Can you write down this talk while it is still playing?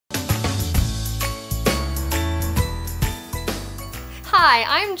Hi,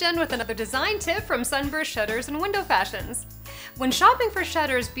 I'm Jen with another design tip from Sunburst Shutters and Window Fashions. When shopping for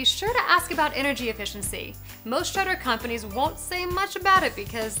shutters, be sure to ask about energy efficiency. Most shutter companies won't say much about it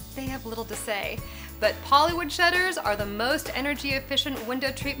because they have little to say. But Polywood shutters are the most energy efficient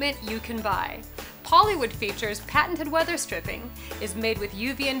window treatment you can buy. Polywood features patented weather stripping, is made with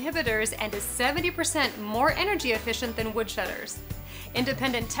UV inhibitors, and is 70% more energy efficient than wood shutters.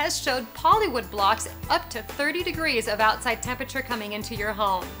 Independent tests showed Polywood blocks up to 30 degrees of outside temperature coming into your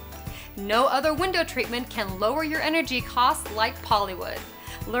home. No other window treatment can lower your energy costs like Polywood.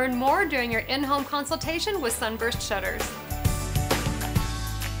 Learn more during your in-home consultation with Sunburst Shutters.